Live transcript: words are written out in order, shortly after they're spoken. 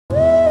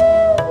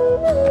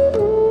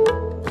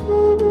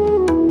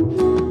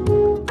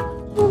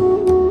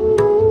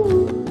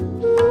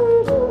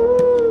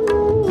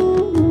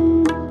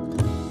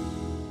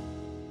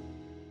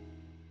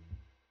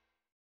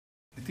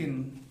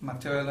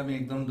मागच्या वेळेला मी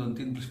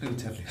 2-3 प्रश्न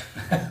विचारले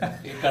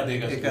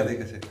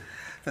एकाधिक असे.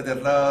 तर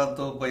त्यातला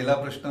तो पहिला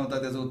प्रश्न होता,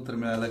 त्याचं उत्तर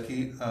मिळालं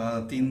की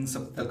 3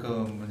 सप्तक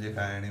म्हणजे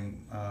काय आणि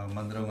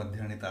मंद्र, मध्य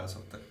आणि तार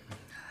सप्तक.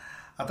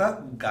 आता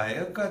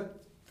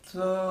गायकाचं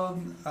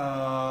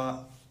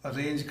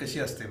रेंज कशी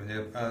असते, म्हणजे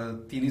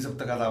तिन्ही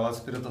सप्तकात आवाज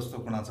फिरत असतो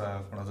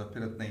कोणाचा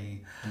फिरत नाही,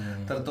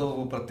 तर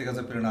तो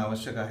प्रत्येकाचं फिरणं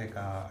आवश्यक आहे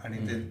का, आणि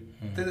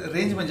ते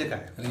रेंज म्हणजे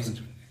काय?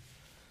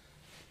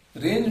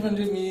 रेंज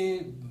म्हणजे मी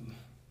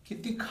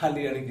किती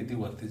खाली आणि किती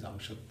वरती जाऊ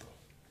शकतो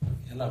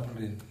याला आपण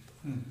रेंज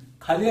म्हणतो.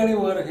 खाली आणि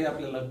वर हे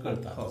आपल्याला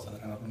कळतं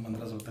साधारण. आपण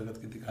मंत्र सप्तकात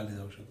किती खाली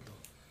जाऊ शकतो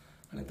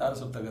आणि तार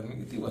सप्तकात मी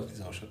किती वरती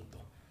जाऊ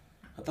शकतो.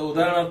 आता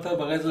उदाहरणार्थ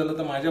बघायचं झालं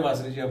तर माझ्या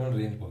बासरीची आपण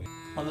रेंज बघूया.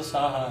 माझा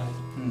 6 हा आहे.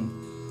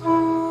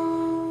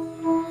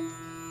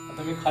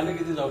 आता मी खाली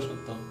किती जाऊ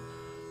शकतो?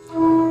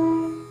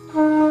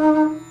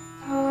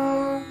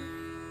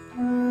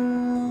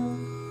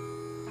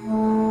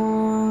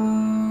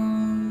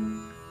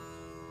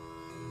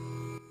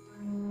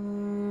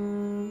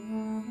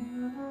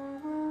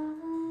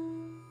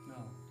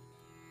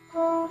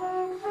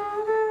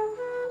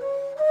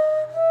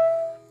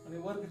 आणि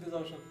वर किती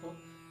जाऊ शकतो?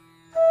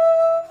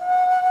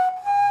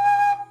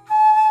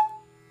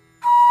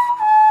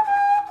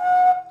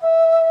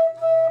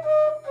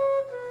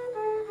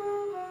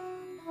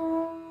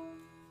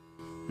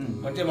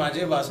 म्हणजे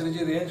माझी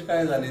बासरीची रेंज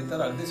काय झाली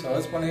तर अगदी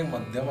सहजपणे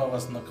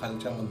मध्यमापासून,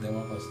 खालच्या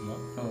मध्यमापासून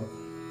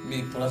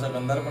मी थोडासा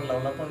गंधार पण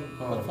लावला, पण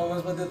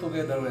परफॉर्मन्स मध्ये तो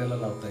काही दरवेळेला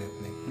लावता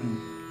येत नाही.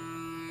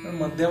 पण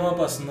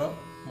मध्यमापासून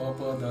म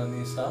प ध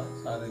नि सा,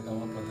 सा रे ग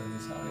म प ध नि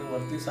सा, आणि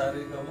वरती सा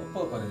रे ग म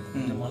प पर्यंत.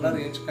 म्हणजे मला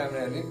रेंज काय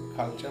मिळाली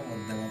खालच्या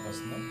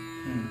मध्यमापासून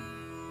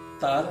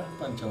तार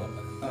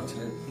पंचमापर्यंत.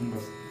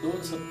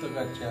 2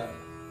 सप्तकाच्या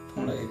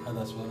थोडा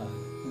एखादा स्वर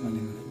आहे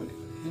अलीकडे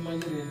पलीकडे, ही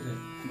माझी रेंज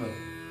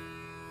आहे.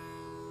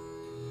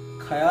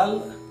 खयाल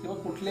किंवा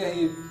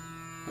कुठल्याही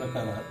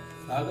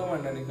प्रकारात राग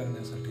मांडणी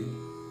करण्यासाठी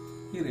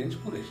ही रेंज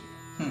पुरेशी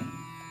आहे.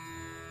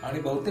 आणि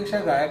बहुतेकशा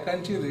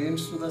गायकांची रेंज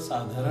सुद्धा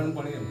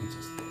साधारणपणे एवढीच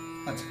असते.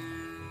 अच्छा.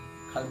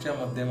 खालच्या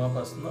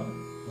मध्यमापासून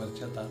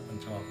वरच्या तार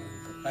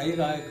पंचमापर्यंत. काही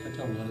गायक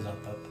त्याच्या वर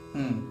जातात,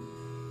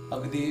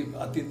 अगदी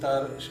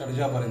अतितार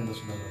षडजापर्यंत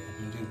सुद्धा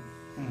जातात, म्हणजे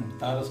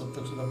तार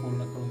सप्तक सुद्धा पूर्ण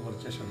करून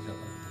वरच्या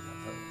षडजापर्यंत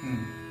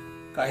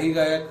जातात. काही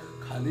गायक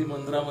खाली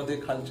मंद्रामध्ये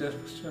खालच्या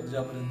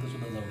षडजापर्यंत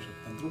सुद्धा जाऊ शकतात.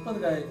 द्रुपद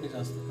गायक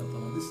जास्त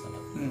करताना दिसतात.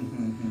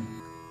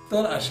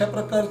 तर अशा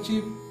प्रकारची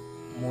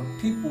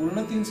मोठी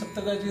पूर्ण 3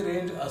 सप्तकाची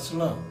रेंज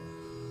असणं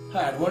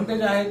हा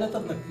ऍडव्हान्टेज आहे का,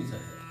 तर नक्कीच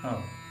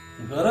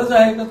आहे. गरज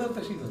आहे का, तर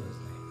तशी गरज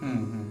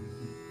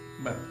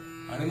नाही.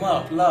 आणि मग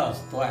आपला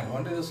तो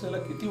ऍडव्हान्टेज असलेला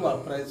किती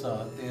वापरायचा,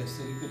 ते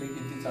एस्थेटिकली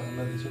किती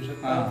चांगलं दिसू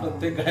शकतं,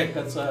 प्रत्येक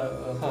गायकाचा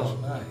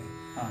प्रश्न आहे.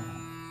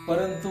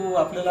 परंतु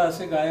आपल्याला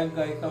असे गायक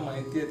गायिका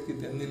माहिती आहेत की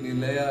त्यांनी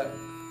लिहिलेल्या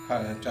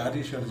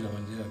 4ही षडज,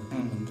 म्हणजे अगदी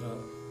मंत्र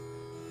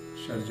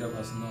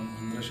षडजापासून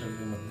मंद्र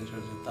षडज, मध्य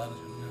षडज, तार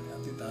षडज आणि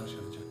अतितार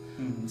षडज,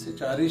 असे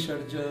 4ही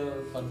षडज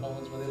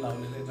परफॉर्मन्स मध्ये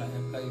लावलेले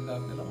गायक गायिका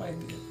आपल्याला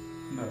माहिती आहेत.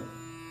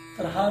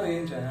 तर हा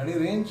रेंज आहे. आणि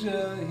रेंज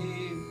ही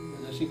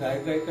जशी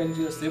गायक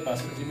गायकांची असते,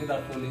 बासरीची मी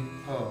दाखवली,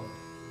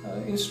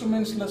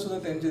 इन्स्ट्रुमेंट्सला सुद्धा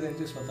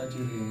त्यांची स्वतःची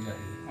रेंज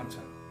आहे.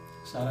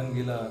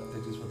 सारंगीला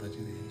त्याची स्वतःची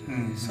रेंज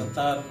आहे.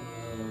 सतार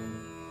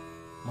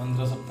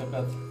मंत्र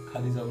सप्तकात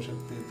खाली जाऊ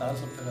शकते, तार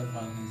सप्तकात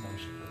मागे जाऊ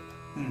शकते.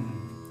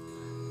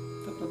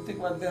 तर प्रत्येक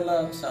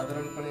वाद्याला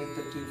साधारणपणे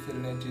त्याची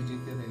फिरण्याची जी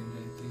काही रेंज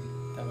आहे ती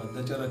त्या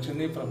वाद्याच्या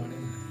रचनेप्रमाणे.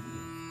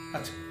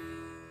 अच्छा.